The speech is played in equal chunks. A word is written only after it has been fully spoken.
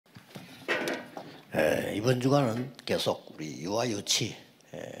이번 주간은 계속 우리 유아유치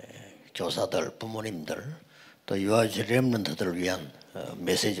교사들, 부모님들 또 유아유치 렘넌트들을 위한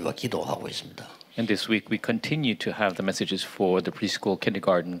메시지와 기도하고 있습니다. And this week we continue to have the messages for the preschool,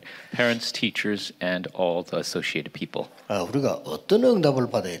 kindergarten, parents, teachers, and all the associated people. 우리가 어떤 응답을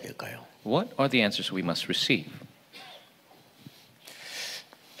받아야 될까요? What are the answers we must receive?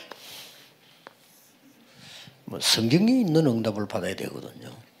 성경에 있는 응답을 받아야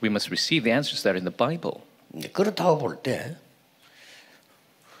되거든요. We must receive the answers that are in the Bible. 그렇다고 볼 때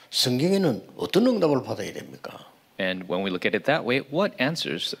성경에는 어떤 응답을 받아야 됩니까? And when we look at it that way, what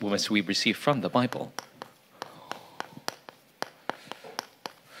answers must we receive from the Bible?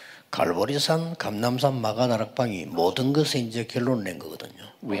 갈보리산, 감람산, 마가다락방이 모든 것에 이제 결론을 낸 거거든요.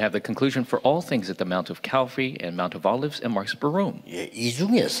 We have the conclusion for all things at the Mount of Calvary and Mount of Olives and Mark's Barum. 이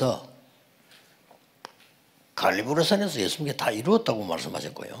중에서 갈보리산에서 예수님께 다 이루었다고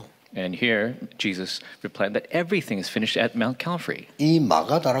말씀하셨고요. And here Jesus replied that everything is finished at Mount Calvary. 이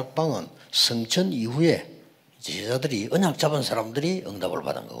마가다락방은 성천 이후에 제자들이 언약 잡은 사람들이 응답을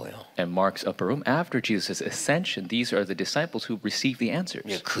받은 거고요. And Mark's upper room, after Jesus' ascension, these are the disciples who received the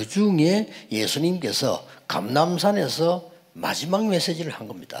answers. 그 중에 예수님께서 감람산에서 마지막 메시지를 한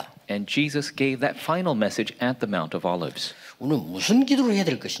겁니다. And Jesus gave that final message at the Mount of Olives. 우리는 무슨 기도를 해야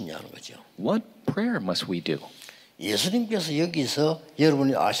될 것이냐 하는 거죠. What prayer must we do? 예수님께서 여기서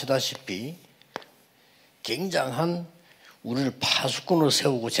여러분이 아시다시피 굉장한 우리를 파수꾼으로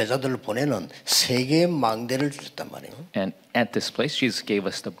세우고 제자들을 보내는 세 개의 망대를 주셨단 말이에요. And at this place, Jesus gave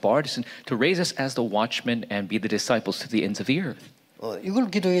us the partisan to raise us as the watchmen and be the disciples to the ends of the earth. 이걸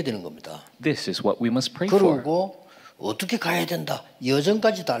기도해야 되는 겁니다. This is what we must pray for. 그리고 어떻게 가야 된다.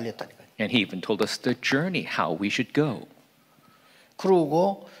 여정까지 다 알렸다니까요. And he even told us the journey, how we should go.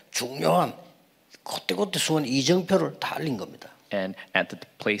 그리고 중요한 그때그때 수원 이정표를 다 알린 겁니다. And at the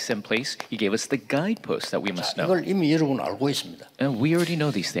place, he gave us the guideposts that we must know. 이걸 이미 여러분 알고 있습니다. And we already know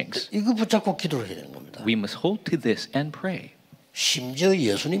these things. 이거 붙잡고 기도를 해야 되는 겁니다. We must hold to this and pray. 심지어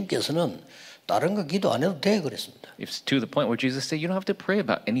예수님께서는 다른 거 기도 안 해도 돼 그랬습니다. It's to the point where Jesus said, you don't have to pray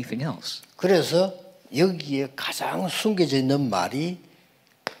about anything else. 그래서 여기에 가장 숨겨져 있는 말이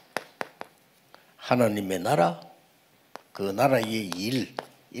하나님의 나라, 그 나라의 일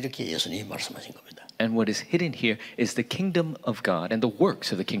이렇게 예수님이 말씀하신 겁니다. And what is hidden here is the kingdom of God and the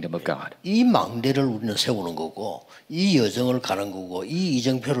works of the kingdom of God. 이 망대를 우리는 세우는 거고 이 여정을 가는 거고 이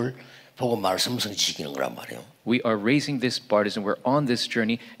이정표를 보고 말씀성 지키는 거란 말이에요. We are raising this partisan, we're on this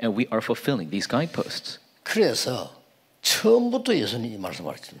journey, and we are fulfilling these guideposts. 그래서 처음부터 예수님이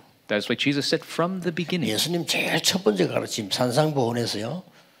말씀하셨죠. That's what Jesus said from the beginning. 예수님 제일 첫 번째 가르침 산상보훈에서요.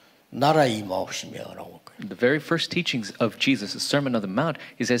 나라 임하옵시며라고. The very first teachings of Jesus, the Sermon on the Mount,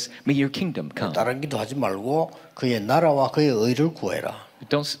 he says, "May your kingdom come." 다른 기도하지 말고 그의 나라와 그의 의를 구해라.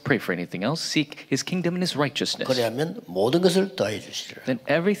 Don't pray for anything else. Seek His kingdom and His righteousness. 그래야면 모든 것을 더해 주시리라. Then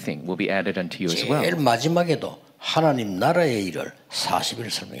everything will be added unto you as well. 제일 마지막에도 하나님 나라의 일을 40일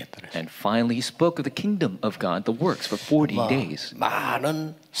설명했다. And finally, he spoke of the kingdom of God, the works for 40 days.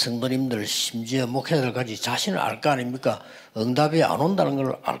 많은 성도님들 심지어 목회자들까지 자신을 알 거 아닙니까? 응답이 안 온다는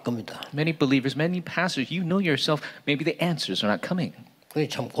걸 알 겁니다. Many believers, many pastors, you know yourself, maybe the answers are not coming. 그게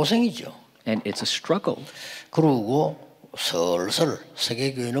참 고생이죠. And it's a struggle. 그리고 슬슬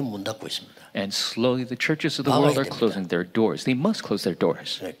세계교회는 문 닫고 있습니다. And slowly the churches of the world are closing their doors. They must close their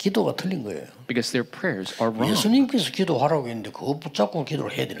doors. 기도가 틀린 거예요. Because their prayers are wrong. 예수님께서 기도하라고 했는데 그거 붙잡고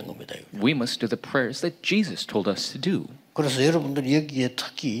기도를 해야 되는 겁니다. We must do the prayers that Jesus told us to do. 그래서 여러분들이 여기에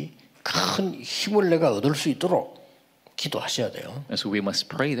특히 큰 힘을 내가 얻을 수 있도록 기도하셔야 돼요. And so we must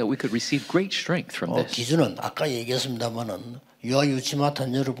pray that we could receive great strength from this. 기준은 아까 얘기했습니다마는 유아유치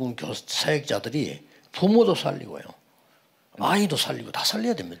맡은 여러분 사역자들이 부모도 살리고요. 아이도 살리고 다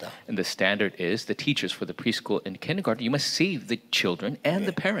살려야 됩니다. And the standard is the teachers for the preschool and kindergarten. You must save the children and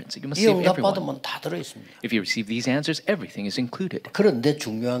the parents. You must 이 save 응답 everyone. 받으면 다 들어 있습니다. If you receive these answers, everything is included. 그런데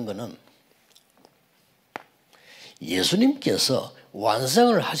중요한 거는 예수님께서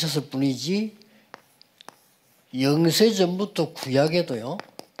완성을 하셨을 뿐이지 영세 전부터 구약에도요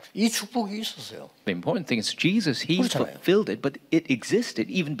이 축복이 있었어요. The important thing is Jesus, He 그렇잖아요. fulfilled it, but it existed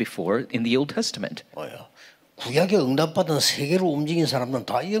even before in the Old Testament. 구약에 응답받은 세계로 움직인 사람들은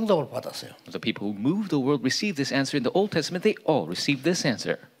다 이 응답을 받았어요. The people who moved the world received this answer. In the Old Testament, they all received this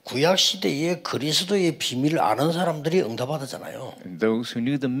answer. 구약 시대에 그리스도의 비밀을 아는 사람들이 응답받았잖아요. And those who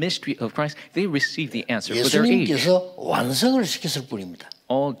knew the mystery of Christ, they received the answer for their age. 예수님께서 완성을 시켰을 뿐입니다.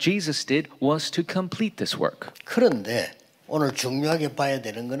 All Jesus did was to complete this work. 그런데 오늘 중요하게 봐야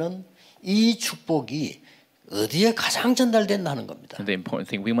되는 것은 이 축복이 어디에 가장 전달된다는 겁니다. And the important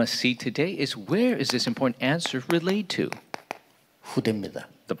thing we must see today is where is this important answer relayed to? 후대입니다.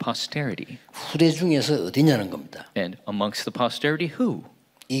 The posterity. 후대 중에서 어디냐는 겁니다. And amongst the posterity, who?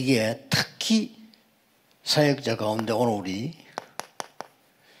 이게 특히 사역자 가운데 오늘 우리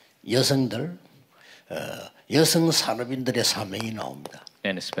여성들, 여성 산업인들의 사명이 나옵니다.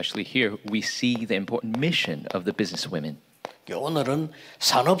 And especially here, we see the important mission of the businesswomen. 오늘은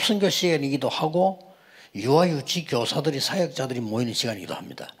산업선교 시간이기도 하고 유아유치 교사들이 사역자들이 모이는 시간이기도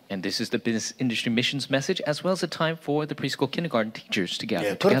합니다. And this is the business industry missions message, as well as a time for the preschool kindergarten teachers to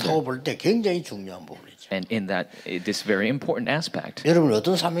gather 그렇다고 together. 볼 때 굉장히 중요한 부분이죠. And in that, this very important aspect. 여러분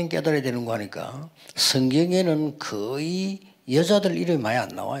어떤 사명 깨달아야 되는 거 하니까 성경에는 거의 여자들 이름이 많이 안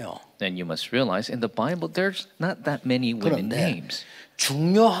나와요. And you must realize in the Bible, there's not that many women 그런데 names.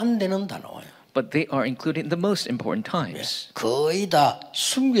 중요한 데는 다 나와요. But they are included in the most important times. 거의 다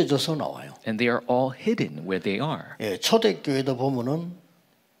숨겨져서 나와요. And they are all hidden where they are. 초대교회도 보면은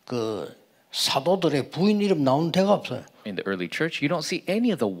그 사도들의 부인 이름 나오는 데가 없어요. In the early church, you don't see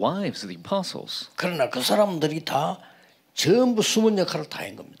any of the wives of the apostles. 그러나 그 사람들이 다 전부 숨은 역할을 다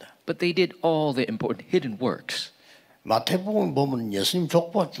한 겁니다. But they did all the important hidden works. 마태복음 보면 예수님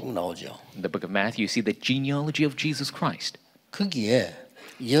족보가 쭉 나오죠. In the book of Matthew, you see the genealogy of Jesus Christ. 거기에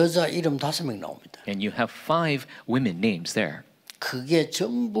여자 이름 5명 나옵니다. And you have 5 women names there. 그게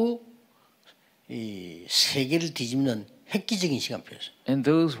전부 이 세계를 뒤집는 획기적인 시간표였어요. And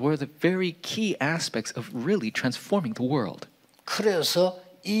those were the very key aspects of really transforming the world. 그래서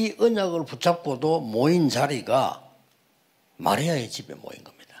이 언약을 붙잡고도 모인 자리가 마리아의 집에 모인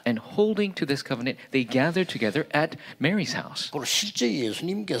겁니다. And holding to this covenant, they gathered together at Mary's house. 그리고 실제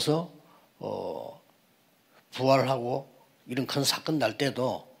예수님께서 부활하고 이런 큰 사건 날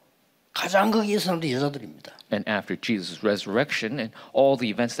때도 가장 거기 있는 사람들이 여자들입니다. And after Jesus' resurrection and all the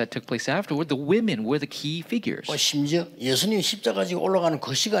events that took place afterward, the women were the key figures. 심지어 예수님 십자가 지고 올라가는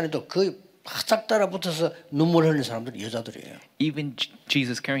그 시간에도 거의 바짝 따라붙어서 눈물 흘리는 사람들이 여자들이에요. Even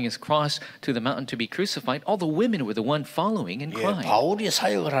Jesus carrying his cross to the mountain to be crucified, all the women were the one following and crying. 바울이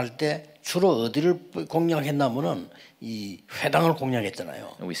사역을 할 때 주로 어디를 공략했냐면은 이 회당을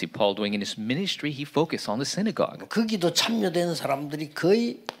공략했잖아요. And we see Paul doing in his ministry, he focused on the synagogue. 거기도 참여된 사람들이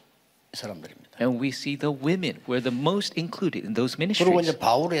거의 사람들입니다. And we see the women were the most included in those 그리고 ministries. 이제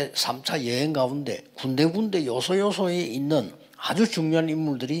바울의 3차 여행 가운데 군데 요소에 있는 아주 중요한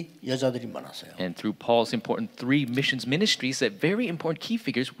인물들이 여자들이 많았어요. And through Paul's important 3 missions ministries, that very important key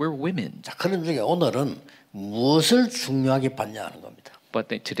figures were women. 자, 그런 중에 오늘은 무엇을 중요하게 봤냐 하는 겁니다. But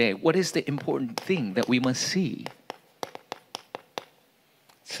today, what is the important thing that we must see?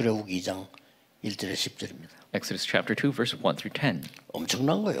 출애굽기 2장 1절에 10절입니다. Exodus chapter 2, verse 1 through 10.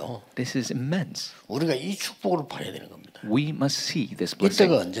 엄청난 거예요. This is immense. 우리가 이 축복을 봐야 되는 겁니다. We must see this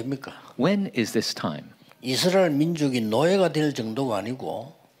blessing. 이때가 언제입니까? When is this time? 이스라엘 민족이 노예가 될 정도가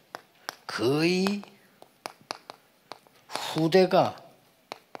아니고 거의 후대가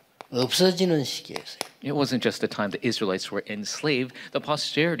없어지는 시기였어요. It wasn't just the time the Israelites were enslaved, the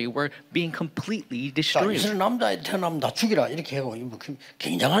posterity were being completely 자, destroyed. 이스라엘 남자 태어나면 다 죽이라 이렇게 하고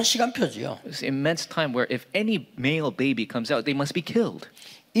굉장한 시간표지요. It's an immense time where if any male baby comes out, they must be killed.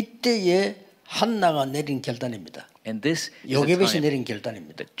 이때에 한나가 내린 결단입니다. And this is the 요게벳이 time 내린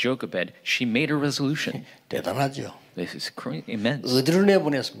결단입니다. that Jochebed, she made a resolution. 대단하죠. This is immense. 어디로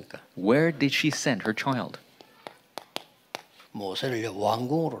내보냈습니까? Where did she send her child? 모세를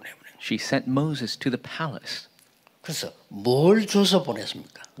왕궁으로 내보냈어요. She sent Moses to the palace. 그래서 뭘 줘서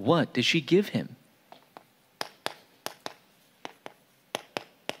보냈습니까? What did she give him?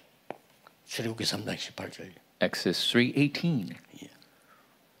 출애굽기 3장 18절. Exodus 3:18.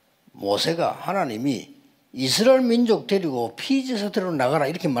 모세가 하나님이 이스라엘 민족 데리고 피지사대로 나가라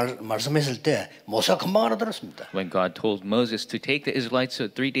이렇게 말씀했을 때 모세가 금방 알아들었습니다. When God told Moses to take the Israelites a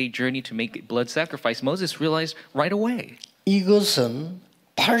 3-day journey to make blood sacrifice, Moses realized right away. 이것은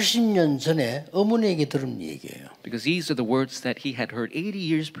 80년 전에 어머니에게 들은 얘기예요. Because these are the words that he had heard 80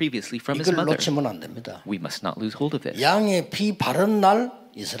 years previously from his 이걸 mother. 놓치면 안 됩니다. We must not lose hold of this. 양의 피 바른 날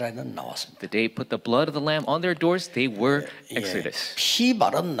이스라엘은 나왔습니다. The day put the blood of the lamb on their doors, they were Exodus. 피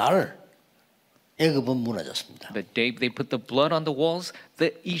바른 날 애굽은 무너졌습니다. The day they put the blood on the walls,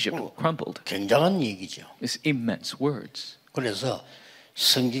 the Egypt crumbled. 굉장한 얘기죠. It's immense words. 그래서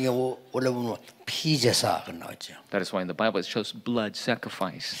성경에 원래 보면 피제사가 나왔죠. That is why in the Bible it shows blood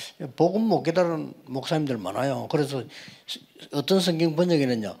sacrifice. 복음 못 깨달은 목사님들 많아요. 그래서 어떤 성경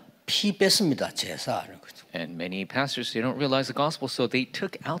번역에는요 피 뺐습니다 제사. And many pastors, they don't realize the gospel, so they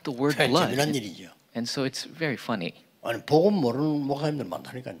took out the word blood. 재미난 일이죠. And so it's very funny. 아니 복음 모르는 목사님들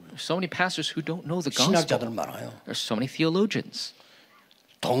많다니까요. There's so many pastors who don't know the 신학자들 gospel. 많아요. There's so many theologians.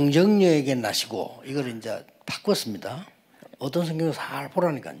 동정녀에게 나시고 이걸 이제 바꿨습니다. 어떤 성경을 잘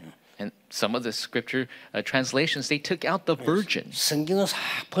보라니까요. And some of the scripture translations, they took out the virgin. 성경을 싹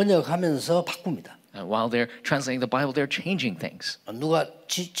번역하면서 바꿉니다. And while they're translating the Bible, they're changing things. 누가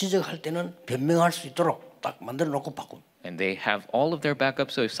지적할 때는 변명할 수 있도록 딱 만들어 놓고 바꿉니다. And they have all of their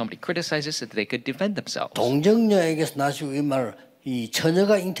backup, so if somebody criticizes it, they could defend themselves. 동정녀에게서 나시고 이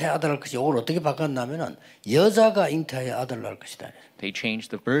처녀가 잉태의 아들 할 것이 이걸 어떻게 바꿨냐면은 여자가 잉태의 아들 낳을 것이다. They changed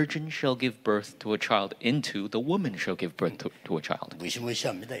the virgin shall give birth to a child into the woman shall give birth to a child.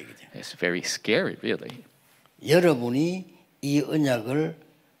 무시무시합니다 이게. It's very scary, really. 여러분이 이 언약을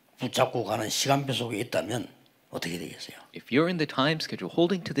붙잡고 가는 시간표 속에 있다면 어떻게 되겠어요? If you're in the time schedule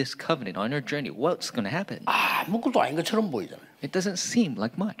holding to this covenant on your journey, what's going to happen? 아무것도 아닌 것처럼 보이잖아요. It doesn't seem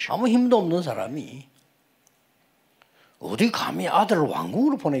like much. 아무 힘도 없는 사람이 어디 감히 아들을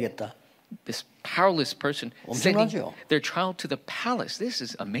왕궁으로 보내겠다? This powerless person sending 엄청나죠? their child to the palace. This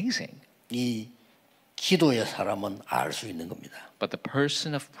is amazing. 이 기도의 사람은 알 수 있는 겁니다. But the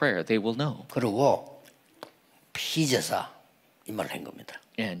person of prayer, they will know. 그리고 피제사 이 말을 한 겁니다.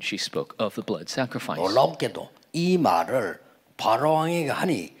 And she spoke of the blood sacrifice. 놀랍게도 이 말을 바로 왕에게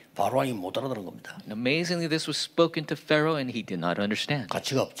하니 바로 왕이 못 알아들은 겁니다. And amazingly, this was spoken to Pharaoh, and he did not understand.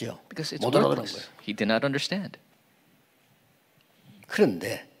 가치가 없죠. Because it's 못 알아들은 worthless. 거예요. He did not understand.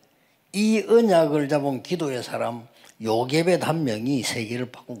 그런데 이 언약을 잡은 기도의 사람 요게벳 한 명이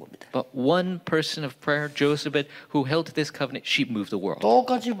세계를 바꾼 겁니다. But one person of prayer, Jochebed, who held to this covenant, she moved the world.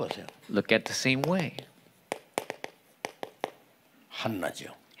 똑같이 보세요. Look at the same way. 한나죠.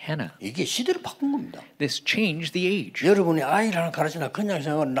 Hannah. 이게 시대를 바꾼 겁니다. This changed the age. 여러분이 아이를 하나 가르치나 그냥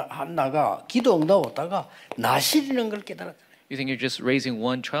생각하는 한나가 기도 응답 없다가 나실이라는 걸 깨달았잖아요. You think you're just raising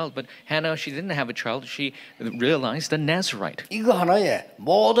one child, but Hannah, she didn't have a child. She realized the Nazarite. 이거 하나에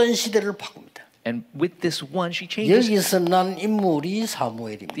모든 시대를 바꿉니다. And with this one, she changes 여기서 난 인물이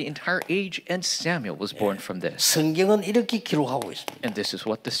사무엘입니다. the entire age, and Samuel was born from this. 성경은 이렇게 기록하고 있습니다. And this is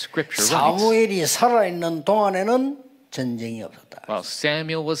what the scripture writes. 사무엘이 살아있는 동안에는 전쟁이 없었다. While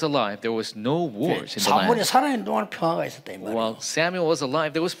Samuel was alive, there was no wars in the 사무엘이 land. 살아있는 동안 평화가 있었다 이 말이에요. While Samuel was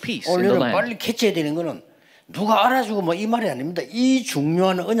alive, there was peace in the 오늘은 land. 빨리 캐치해야 되는 거는 누가 알아주고 뭐 이 말이 아닙니다. 이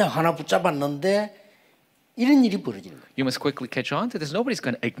중요한 언약 하나 붙잡았는데 이런 일이 벌어지는 거예요. You must quickly catch on to this. Nobody's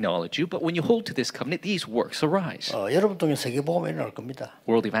going to acknowledge you, but when you hold to this covenant, these works arise. 여러분 통해 세계복음이 일어날 겁니다.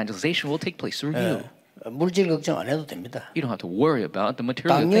 World evangelization will take place through you. 물질 걱정 안 해도 됩니다. You don't have to worry about the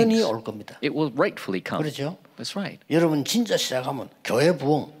material 당연히 things. 올 겁니다. It will rightfully come. 그렇죠? That's right. 여러분 진짜 시작하면 교회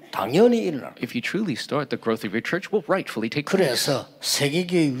부흥 당연히 일어날 겁니다. If you truly start, the growth of your church will rightfully take place. 그래서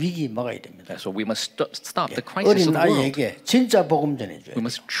세계교회 위기 막아야 됩니다. So we must stop the crisis 어린 of the world. 아이에게 진짜 복음 전해줘야 We 돼요.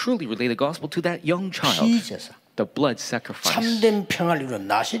 must truly relay the gospel to that young child. 피제사 The blood sacrifice. 참된 평화를 이룬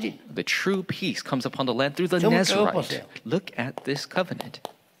나실인. The true peace comes upon the land through the 좀 Nazarite. 배워보세요. Look at this covenant.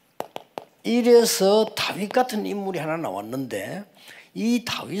 이래서 다윗 같은 인물이 하나 나왔는데 이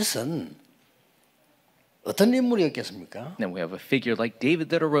다윗은 어떤 인물이었겠습니까? Then we have a figure like David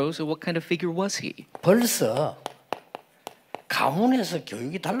that arose. So what kind of figure was he? 벌써 가문에서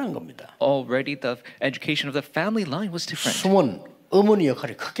교육이 달라는 겁니다. Already the education of the family line was different. 숨은 어머니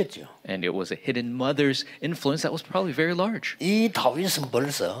역할이 컸겠죠. And it was a hidden mother's influence that was probably very large. 이 다윗은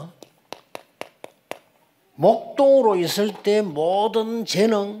벌써 목동으로 있을 때 모든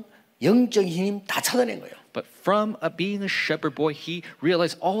재능, 영적 힘 다 찾아낸 거예요. But from being a shepherd boy, he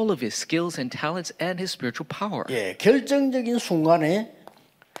realized all of his skills and talents and his spiritual power. 예, 결정적인 순간에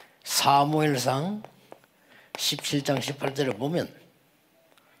사무엘상 17장 18절에 보면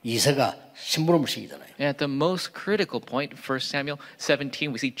이새가 심부름을 시키잖아요. At the most critical point, 1 Samuel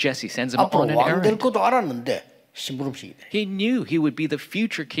 17, we see Jesse sends him on 앞으로 an 왕 될 errand. 것도 알았는데 심부름 시키대. He knew he would be the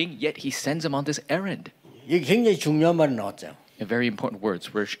future king, yet he sends him on this errand. 이게 굉장히 중요한 말이 나왔죠. And very important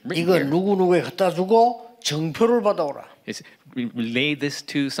words were written 이거 here. 누구누구에 갖다 주고 정표를 받아오라. It's relay this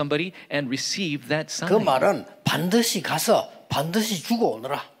to somebody and receive that 그 sign. 말은 반드시 가서 반드시 주고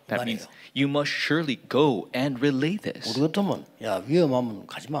오너라. That 말이에요. means you must surely go and relay this. 우리 같으면 야 위험하면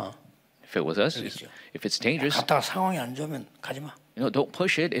가지 마. If it was us, 그렇죠. if it's dangerous, 갔다가 상황이 안 좋으면 가지 마. don't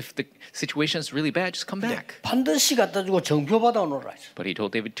push it. If the situation is really bad, just come back. 반드시 갖다 주고 정표 받아오너라. But he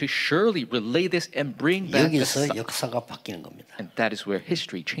told David to surely relay this and bring back the 여기서 sign. 역사가 바뀌는 겁니다. And that is where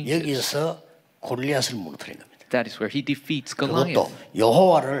history changes. 여기서 골리앗을 무너뜨린 겁니다. That is where he defeats 그것도 Goliath.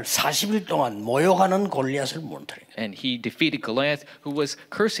 여호와를 40일 동안 모욕하는 골리앗을 무너뜨린 겁니다. And he defeated Goliath, who was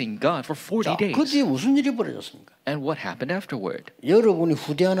cursing God for 40 자, 그 days. 뒤에 무슨 일이 벌어졌습니까? And what happened afterward? 여러분이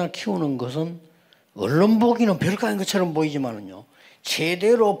후대 하나 키우는 것은 언론 보기는 별거 아닌 것처럼 보이지만은요.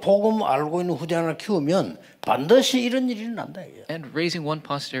 제대로 복음 알고 있는 후대 하나 키우면 반드시 이런 일이 난다. And raising one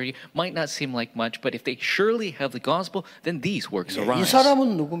posterity might not seem like much, but if they surely have the gospel, then these works 이 arise.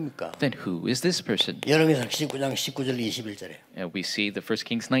 사람은 누굽니까? Then who is this person? 열왕기상 19장 19절 21절에 And we see the 1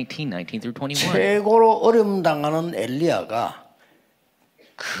 Kings 19 through 21. 최고로 어려움 당하는 엘리야가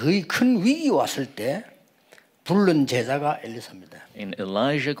거의 큰 위기 왔을 때 부른 제자가 엘리사입니다. In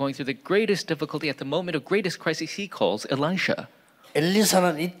Elijah going through the greatest difficulty at the moment of greatest crisis, he calls Elisha.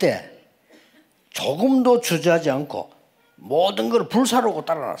 엘리사는 이때 조금도 주저하지 않고 모든 걸 불사르고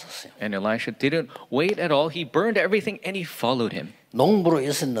따라 나섰어요. And Elisha didn't wait at all. He burned everything and he followed him. 농부로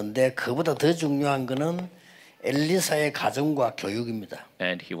있었는데 그보다 더 중요한 거는 엘리사의 가정과 교육입니다.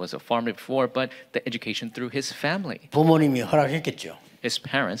 And he was a farmer before, but the education through his family. 부모님이 허락했겠죠. His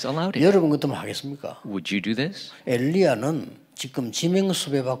parents allowed it. 여러분 그것도 하겠습니까? Would you do this? 엘리야는 지금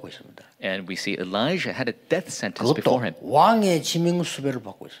지명수배 받고 있습니다. And we see Elijah had a death sentence before him. 그것도 왕의 지명수배를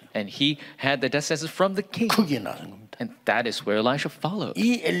받고 있어요. And he had the death sentence from the king. 거기에 나선 겁니다. And that is where Elisha followed.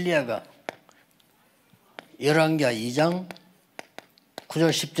 이 엘리야가 열왕기하 2장 9절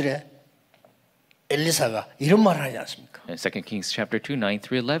 10절에 엘리사가 이런 말을 하지 않습니까? In 2 Kings chapter 2, 9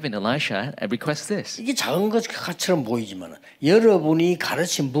 through 11, Elisha requests this. 이게 작은 것처럼 보이지만 여러분이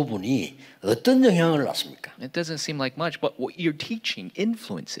가르친 부분이 어떤 영향을 놨습니까? It doesn't seem like much, but what you're teaching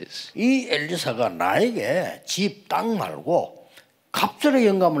influences. 이 엘리사가 나에게 집, 땅 말고 갑절의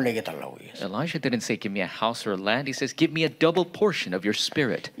영감을 내게 달라고 얘기했어요. Elisha didn't say, give me a house or a land. He says, give me a double portion of your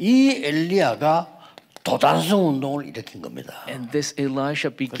spirit. 이 엘리야가 도단성 운동을 일으킨 겁니다. And this Elisha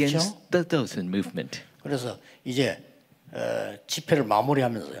begins 그렇죠? the Dothan movement. 그래서 이제 집회를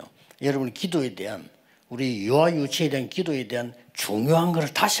마무리하면서요. 여러분이 기도에 대한 우리 유아 유치에 대한 기도에 대한 중요한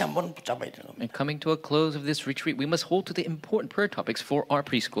것을 다시 한번 붙잡아야 되는 겁니다. And coming to a close of this retreat, we must hold to the important prayer topics for our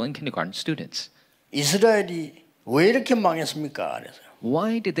preschool and kindergarten students. 이스라엘이 왜 이렇게 망했습니까? 그래서요.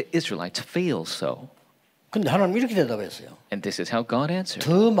 Why did the Israelites fail so? 근데 하나님 이렇게 대답했어요. And this is how God answered.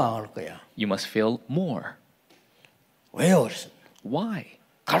 더 망할 거야. You must fail more. 왜요? 그래서 Why?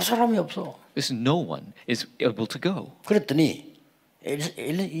 갈 사람이 없어. Because no one is able to go. 그랬더니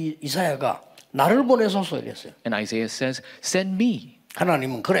이사야가 나를 보내소서 이랬어요. And Isaiah says, send me.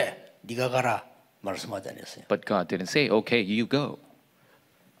 하나님은 그래, 네가 가라 말씀하지 않았어요. But God didn't say, okay, you go.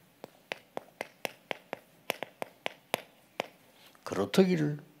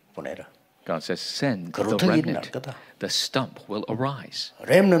 그루터기를 보내라. God says, send the 그루터기는 날 remnant. 거다. The stump will arise.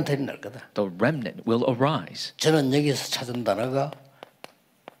 렘넌트는 날 거다. The remnant will arise. 저는 여기서 찾은 단어가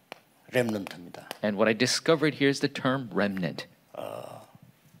렘넌트입니다. And what I discovered here is the term remnant.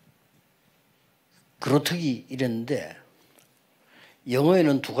 그루터기 이랬는데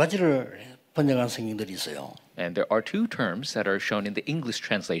영어에는 두 가지를 번역한 성경들이 있어요. And there are two terms that are shown in the English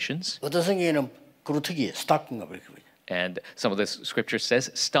translations. 어떤 성경에는 그루터기 스타크인가 그렇게 보여요. And some of the scripture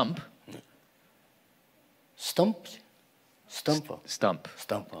says stump. 스탬프, 스탬프, Stump.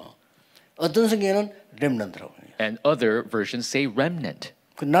 스탬프. 어떤 성경에는 렘넌트라고 해요. And other versions say remnant.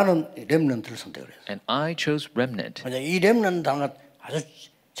 그 나는 렘넌트를 선택을 했어요. And I chose remnant. 왜냐 이 렘넌트 단어가 아주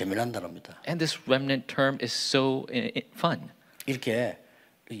재미난 단어입니다. And this remnant term is so fun. 이렇게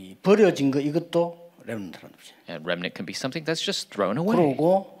이 버려진 거 이것도 렘넌트라는 거죠. And remnant can be something that's just thrown away.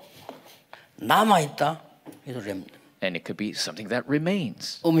 그러고 남아 있다. 이도 렘넌트. And it could be something that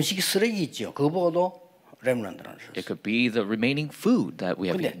remains. 음식 쓰레기 있죠. 그거 보고도 렘넌트라는 거죠. It could be the remaining food that we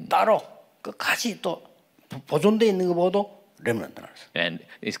have 근데 eaten. 따로 끝까지 또 보존돼 있는 거 보고도 렘넌트라는 거죠. And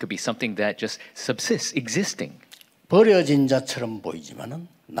it could be something that just subsists, existing. 버려진 자처럼 보이지만은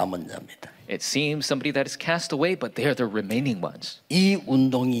남은 자입니다. It seems somebody that is cast away, but they are the remaining ones. 이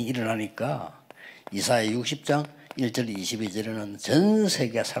운동이 일어나니까 이사야 60장 1절 22절에는 전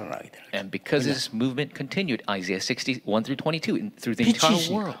세계가 살아나게 되는 거예요. And because this movement continued, Isaiah 61 through 22, through the entire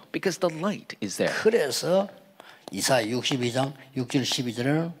빛이시니까. world, because the light is there. 그래서 이사야 62장 6절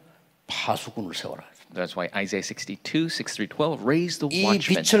 12절에는 파수꾼을 세워라. That's why Isaiah 62, 6 through 12, raise the 이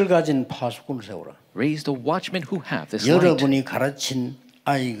watchmen. 빛을 가진 파수꾼을 세워라. Raise the watchmen who have this light. 여러분이 가르친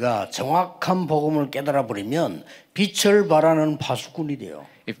아이가 정확한 복음을 깨달아 버리면 빛을 발하는 파수꾼이 돼요.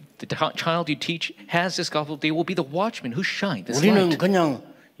 If the child you teach has this gospel, they will be the watchmen who shine this 우리는 light. 그냥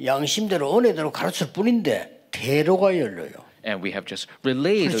양심대로 은혜대로 가르칠 뿐인데 대로가 열려요. And we have just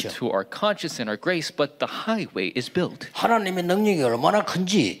relayed 그렇죠. to our conscience and our grace, but the highway is built. 하나님의 능력이 얼마나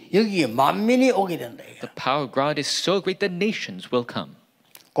큰지 여기에 만민이 오게 된다. The power of God is so great that nations will come.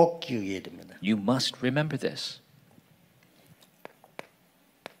 꼭 기억해야 됩니다. You must remember this.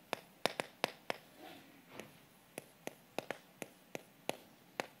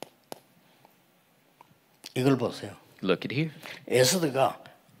 이걸 보세요. Look at here. 에스더가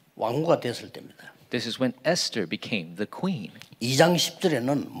왕후가 됐을 때입니다. This is when Esther became the queen. 2장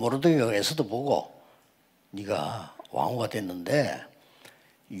 10절에는 모르드게가 에스더 보고 네가 왕후가 됐는데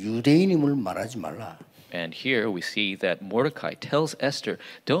유대인임을 말하지 말라. And here we see that Mordecai tells Esther,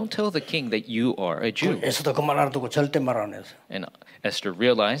 don't tell the king that you are a Jew. 에스더 그 말 알아듣고 절대 말 안 했어요. And Esther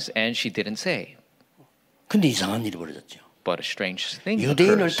realized and she didn't say. 근데 이상한 일이 벌어졌죠. But a strange thing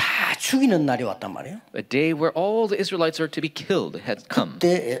유대인을 occurs. 다 죽이는 날이 왔단 말이에요. A day where all the Israelites are to be killed had come.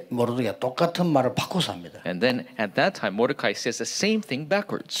 그때 모르드게가 똑같은 말을 바꿔서 합니다. And then at that time Mordecai says the same thing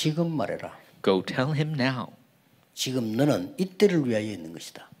backwards. 지금 말해라. Go tell him now. 지금 너는 이때를 위하여 있는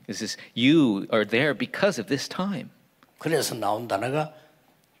것이다. This is you are there because of this time. 그래서 나온 단어가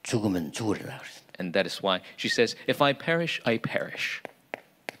죽으면 죽으리라 그랬어요. And that is why she says, if I perish, I perish.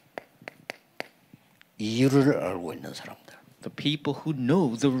 이유를 알고 있는 사람들. The people who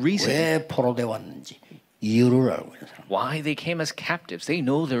know the reason 왜 포로돼 왔는지 이유를 알고 있는 사람. why they came as captives, they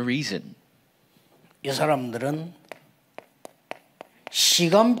know the reason. 이 사람들은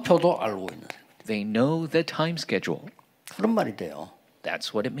시간표도 알고 있는 사람. They know the time schedule. 그런 말이 돼요.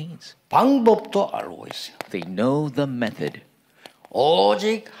 That's what it means. 방법도 알고 있어요. They know the method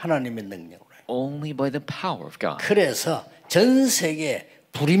오직 하나님의 능력으로. only by the power of God. 그래서 전 세계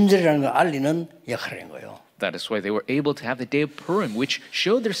불임절이라는 걸 알리는 역할을 한 거예요. That is why they were able to have the day of Purim, which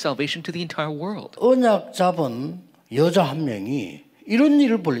showed their salvation to the entire world. 언약 잡은 여자 한 명이 이런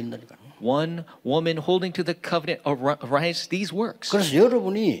일을 벌린다니까요. One woman holding to the covenant arise these works. 그래서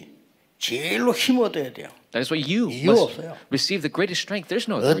여러분이 제일로 힘 얻어야 돼요. That is why you 이유 must 없어요. receive the greatest strength. There's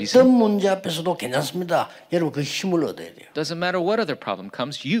no other 어떤 reason. 문제 앞에서도 괜찮습니다. 여러분 그 힘을 얻어야 돼요. Doesn't matter what other problem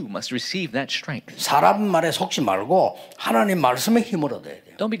comes, you must receive that strength. 사람 말에 속지 말고 하나님 말씀에 힘을 얻어야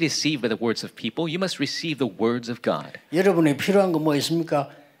돼요. Don't be deceived by the words of people. You must receive the words of God. 여러분이 필요한 거 뭐 있습니까?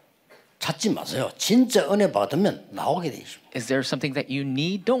 찾지 마세요. 진짜 은혜 받으면 나오게 돼 있습니다. Is there something that you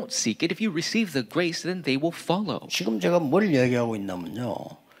need? Don't seek it. If you receive the grace, then they will follow. 지금 제가 뭘 얘기하고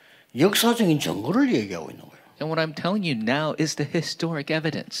있냐면요. 역사적인 증거를 얘기하고 있는 거예요. And what I'm telling you now is the historic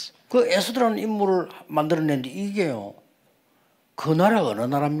evidence. 그 에스더라는 인물을 만들어냈는데 이게요. 그 나라가 어느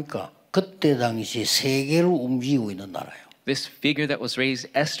나라입니까? 그때 당시 세계를 움직이고 있는 나라예요. This figure that was raised,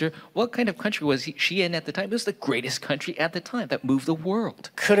 Esther, what kind of country was she in at the time? It was the greatest country at the time that moved the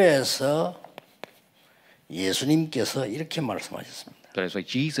world. 그래서 예수님께서 이렇게 말씀하셨습니다. That is why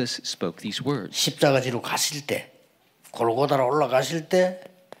Jesus spoke these words. 십자가지로 가실 때, 골고다로 올라가실 때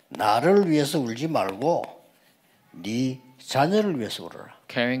나를 위해서 울지 말고 네 자녀를 위해서 울어라.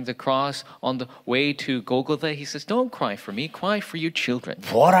 Carrying the cross on the way to Golgotha, he says, don't cry for me, cry for your children.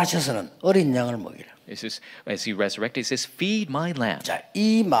 부활하셔서는 어린 양을 먹이라. This is, as he resurrected, he says, feed my lamb. 자,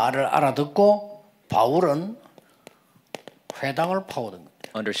 이 말을 알아듣고 바울은 회당을 파고든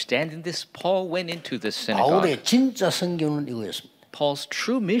겁니다. Understanding this, Paul went into the synagogue. 바울의 진짜 선교는 이거였습니다. Paul's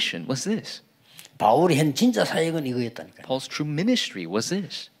true mission was this. 바울이 한 진짜 사역은 이거였다니까요. Paul's true ministry was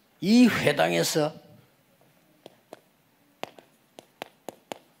this. 이 회당에서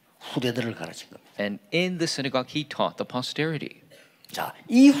후대들을 가르친 겁니다. And in the synagogue, he taught the posterity. 자,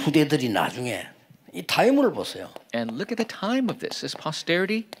 이 후대들이 나중에 이 타이밍을 보세요. And look at the time of this. This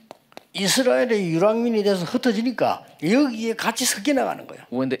posterity, 이스라엘의 유랑민이 돼서 흩어지니까 여기에 같이 섞여 나가는 거예요.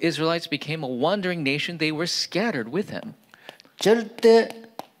 when the Israelites became a wandering nation, they were scattered with him. 절대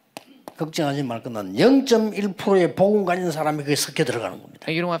걱정하지 말 것은 0.1%의 복음 가진 사람이 거기에 섞여 들어가는 겁니다.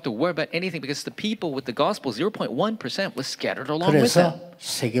 And you don't have to worry about anything because the people with the gospel, 0.1%, was scattered along with them. 그래서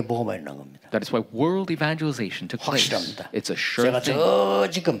세계 복음화 일어난 겁니다. That is why world evangelization took place. 확실합니다. It's a sure 제가 thing. 저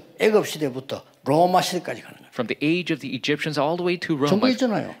지금 애굽 시대부터 로마 시대까지 가는 거예요. From the age of the Egyptians all the way to Rome, 전부 I've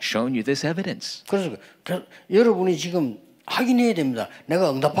있잖아요. shown you this evidence. 그래서 여러분이 지금 확인해야 됩니다.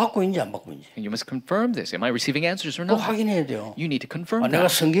 내가 응답 받고 있는지 안 받고 있는지. And you must confirm this. Am I receiving answers or 그거 not? 확인해야 돼요. You need to confirm 내가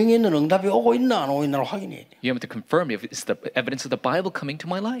that. 성경에 있는 응답이 오고 있나 안 오고 있나를 확인해야 돼요. You have to confirm if it's the evidence of the Bible coming to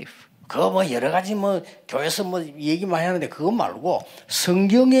my life. 그거 뭐 여러 가지 뭐 교회에서 뭐 얘기 많이 하는데 그거 말고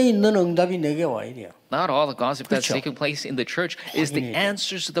성경에 있는 응답이 내게 와야 돼요. Not all the gossip that's 그렇죠. taking place in the church is the 확인해야 돼요.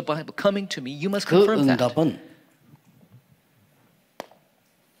 answers to the Bible coming to me. You must 그 confirm that. 응답은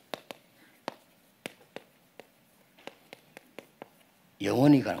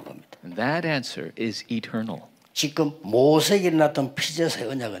영원히 가는 겁니다. And that answer is eternal. 지금 모세에게 일어났던 피제사의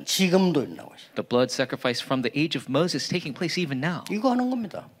언약은 지금도 일어나고 있어요. The blood sacrifice from the age of Moses taking place even now. 이거 하는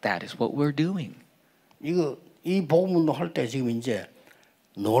겁니다. That is what we're doing. 이거 이 복음 운동 할 때 지금 이제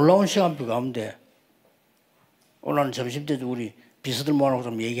놀라운 시간표 가운데 오늘 점심 때 우리 비서들 모아놓고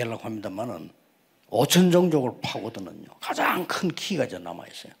좀 얘기하려고 합니다만은 5천 종족을 파고드는요 가장 큰 키가 이제 남아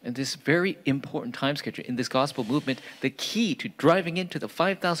있어요. In this very important time schedule, in this gospel movement, the key to driving into the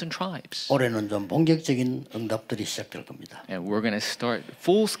 5,000 tribes. 올해는 좀 본격적인 응답들이 시작될 겁니다. And we're going to start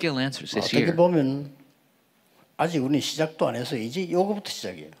full-scale answers this 어떻게 year. 보면 아직 우리는 시작도 안 해서 이제 요거부터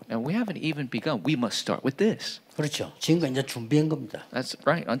시작이에요. And we haven't even begun. We must start with this. 그렇죠. 지금까지 이제 준비한 겁니다. That's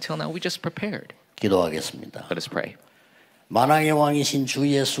right. Until now, we just prepared. 기도하겠습니다. Let us pray. 만왕의 왕이신 주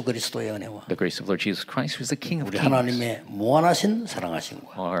예수 그리스도의 은혜와 The grace of Lord Jesus Christ, who is the King of 우리 Kings, 하나님의 무한하신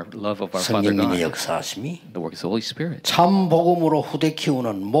사랑하심과 our love of our Father 성령님의 God, 역사하심이 the work of the Holy Spirit, 참 복음으로 후대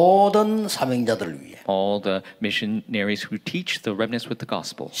키우는 모든 사명자들을 위해 all the missionaries who teach the remnants with the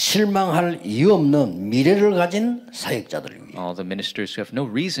gospel, 실망할 이유 없는 미래를 가진 사역자들을 위해 all the ministers who have no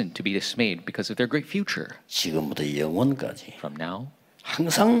reason to be dismayed because of their great future, 지금부터 영원까지 from now,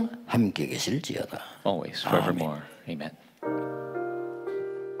 항상 함께 계실지어다. always, forevermore. Amen.